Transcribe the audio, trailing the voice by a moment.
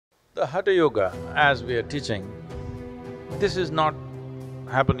The Hatha Yoga, as we are teaching, this is not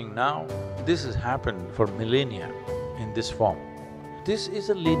happening now, this has happened for millennia in this form. This is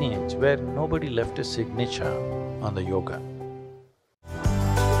a lineage where nobody left a signature on the yoga.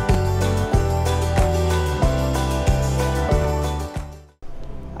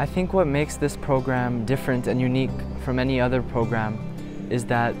 I think what makes this program different and unique from any other program is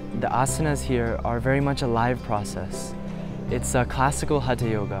that the asanas here are very much a live process. It's a classical Hatha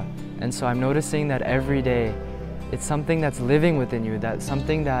Yoga, and so I'm noticing that every day it's something that's living within you, that's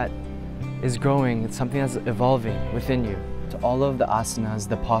something that is growing, it's something that's evolving within you. So all of the asanas,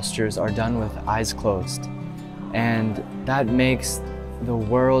 the postures are done with eyes closed, and that makes the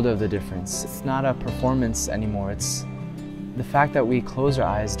world of the difference. It's not a performance anymore, it's the fact that we close our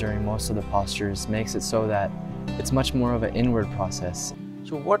eyes during most of the postures makes it so that it's much more of an inward process.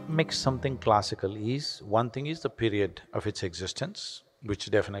 So what makes something classical is, one thing is the period of its existence, which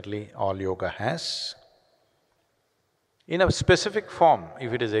definitely all yoga has. In a specific form,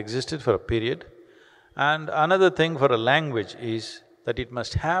 if it has existed for a period, and another thing for a language is that it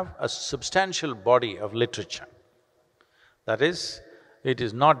must have a substantial body of literature. That is, it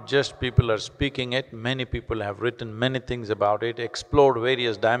is not just people are speaking it, many people have written many things about it, explored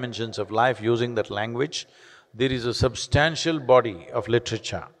various dimensions of life using that language. There is a substantial body of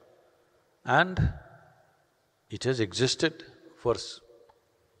literature and it has existed for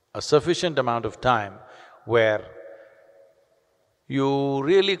a sufficient amount of time where you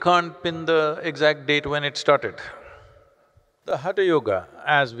really can't pin the exact date when it started. The Hatha Yoga,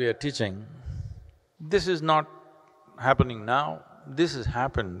 as we are teaching, this is not happening now, this has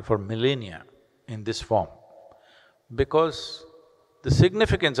happened for millennia in this form. Because the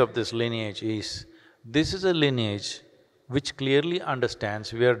significance of this lineage is, this is a lineage which clearly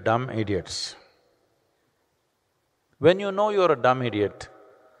understands we are dumb idiots. When you know you're a dumb idiot,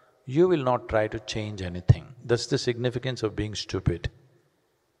 you will not try to change anything. That's the significance of being stupid.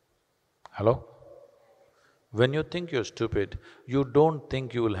 Hello? When you think you're stupid, you don't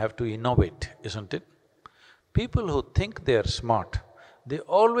think you will have to innovate, isn't it? People who think they're smart, they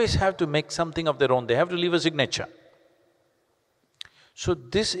always have to make something of their own, they have to leave a signature. So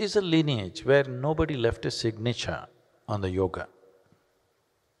this is a lineage where nobody left a signature on the yoga.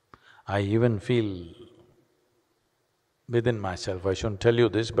 I even feel within myself, I shouldn't tell you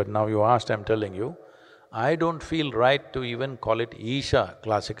this, but now you asked, I'm telling you, I don't feel right to even call it Isha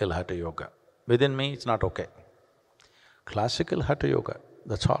classical Hatha Yoga. Within me, it's not okay. Classical Hatha Yoga,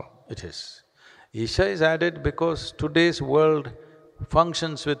 that's all it is. Isha is added because today's world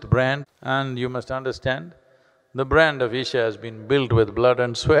functions with brand, and you must understand, the brand of Isha has been built with blood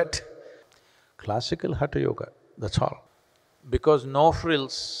and sweat. Classical Hatha Yoga, that's all. Because no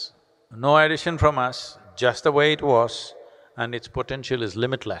frills, no addition from us, just the way it was, and its potential is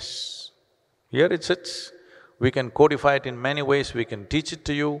limitless. Here it sits, we can codify it in many ways, we can teach it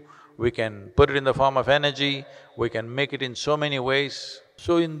to you, we can put it in the form of energy, we can make it in so many ways.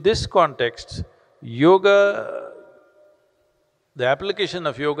 So in this context, yoga, the application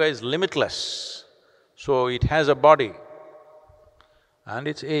of yoga is limitless. So it has a body and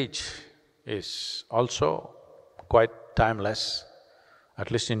its age is also quite timeless,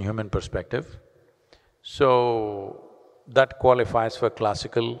 at least in human perspective. So that qualifies for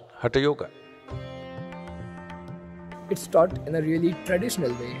classical Hatha Yoga. It's taught in a really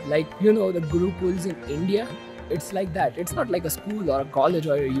traditional way, like the gurukuls in India, it's like that. It's not like a school or a college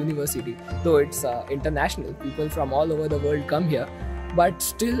or a university, though it's international, people from all over the world come here. But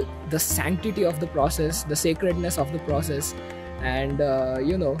still, the sanctity of the process, the sacredness of the process and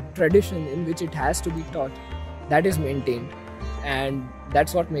tradition in which it has to be taught, that is maintained, and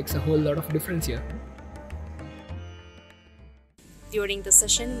that's what makes a whole lot of difference here. During the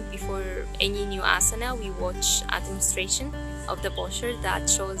session, before any new asana, we watch a demonstration of the posture that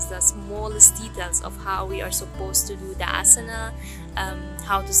shows the smallest details of how we are supposed to do the asana,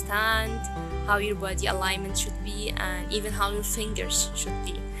 how to stand, how your body alignment should be, and even how your fingers should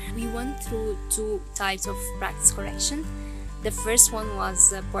be. We went through two types of practice correction. The first one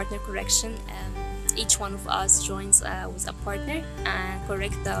was partner correction. Each one of us joins with a partner and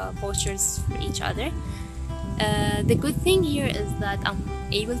correct the postures for each other. The good thing here is that I'm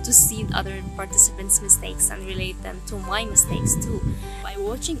able to see other participants' mistakes and relate them to my mistakes too. By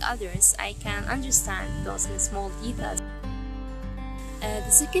watching others, I can understand those small details.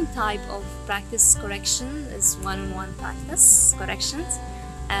 The second type of practice correction is one-on-one practice corrections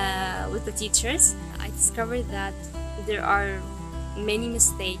with the teachers. I discovered that there are many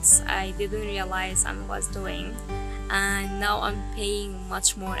mistakes I didn't realize I was doing, and now I'm paying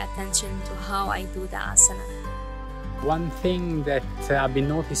much more attention to how I do the asana. One thing that I've been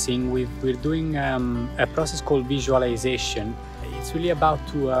noticing, we're doing a process called visualization. It's really about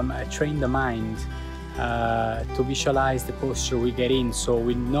to train the mind to visualize the posture we get in. So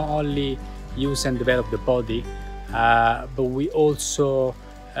we not only use and develop the body, but we also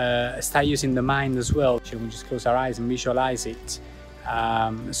start using the mind as well. We just close our eyes and visualize it,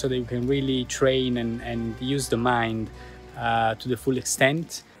 so that we can really train and use the mind to the full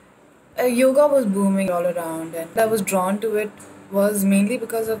extent. Yoga was booming all around, and I was drawn to it was mainly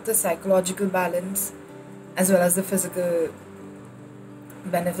because of the psychological balance as well as the physical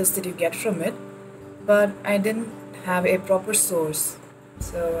benefits that you get from it. But I didn't have a proper source,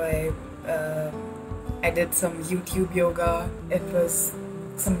 so I did some YouTube yoga. It was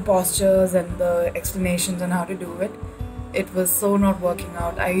some postures and the explanations on how to do it. It was so not working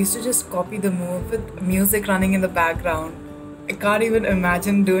out. I used to just copy the move with music running in the background. I can't even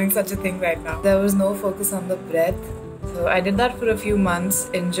imagine doing such a thing right now. There was no focus on the breath. So I did that for a few months,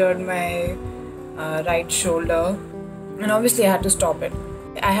 injured my right shoulder, and obviously I had to stop it.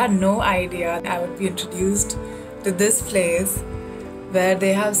 I had no idea I would be introduced to this place where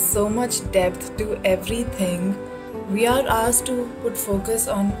they have so much depth to everything. We are asked to put focus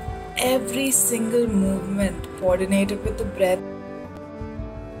on every single movement, coordinated with the breath.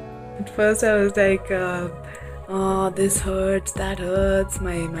 At first I was like, oh, this hurts, that hurts,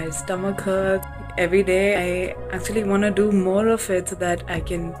 my stomach hurts. Every day I actually want to do more of it so that I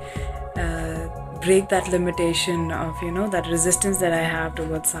can break that limitation of, that resistance that I have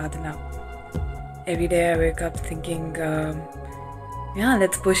towards sadhana. Every day I wake up thinking, yeah,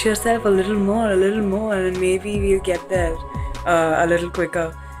 let's push yourself a little more, and maybe we'll get there a little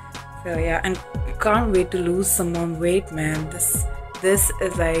quicker. So yeah, and I can't wait to lose some more weight, man. This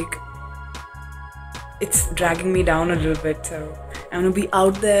is like, it's dragging me down a little bit. So I'm gonna be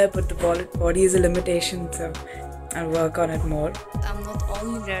out there, but the body is a limitation, so I'll work on it more. I'm not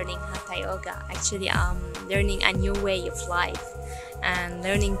only learning Hatha Yoga, actually I'm learning a new way of life and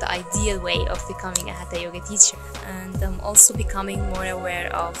learning the ideal way of becoming a Hatha Yoga teacher. And I'm also becoming more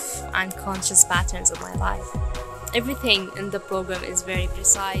aware of unconscious patterns of my life. Everything in the program is very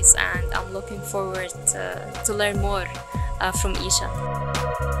precise, and I'm looking forward to learn more from Isha.